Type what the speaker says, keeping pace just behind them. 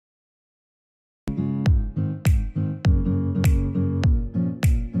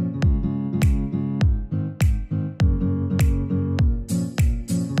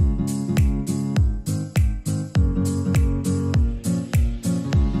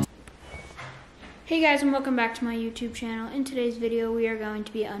Hey guys, and welcome back to my YouTube channel. In today's video we are going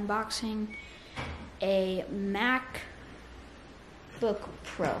to be unboxing a MacBook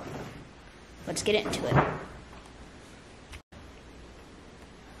Pro. Let's get into it.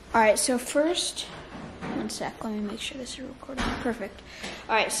 Alright, so first, one sec, let me make sure this is recording. Perfect.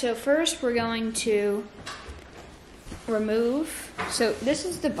 Alright, so first we're going to remove, so this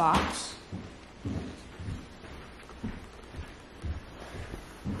is the box.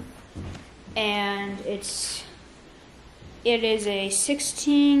 And it is a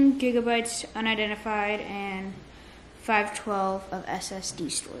 16 gigabytes unidentified and 512 of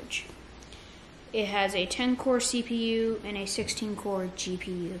SSD storage. It has a 10-core CPU and a 16-core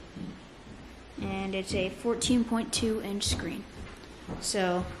GPU. And it's a 14.2-inch screen.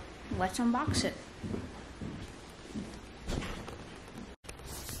 So, let's unbox it.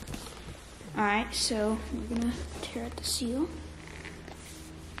 Alright, so we're gonna tear out the seal.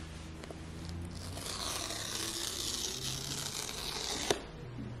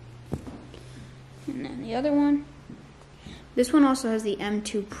 And then the other one. This one also has the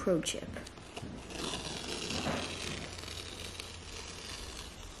M2 Pro chip.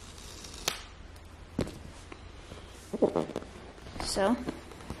 So,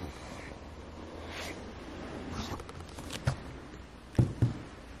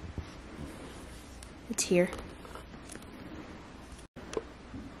 it's here.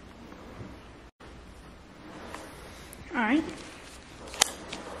 All right.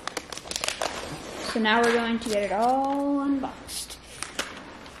 So now we're going to get it all unboxed.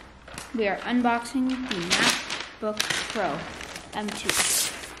 We are unboxing the MacBook Pro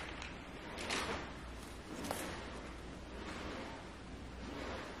M2.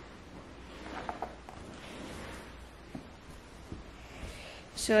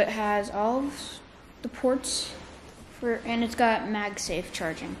 So it has all of the ports and it's got MagSafe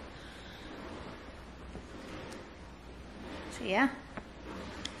charging. So yeah.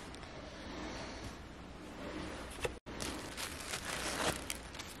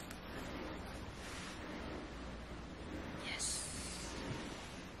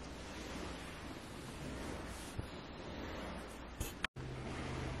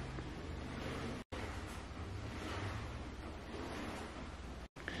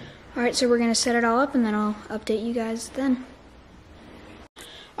 Alright, so we're going to set it all up and then I'll update you guys then.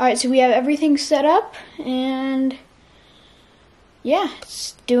 Alright, so we have everything set up and yeah,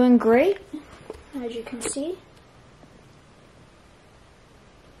 it's doing great, as you can see.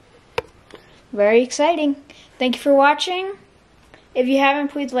 Very exciting. Thank you for watching. If you haven't,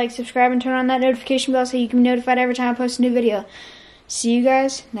 please like, subscribe, and turn on that notification bell so you can be notified every time I post a new video. See you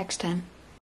guys next time.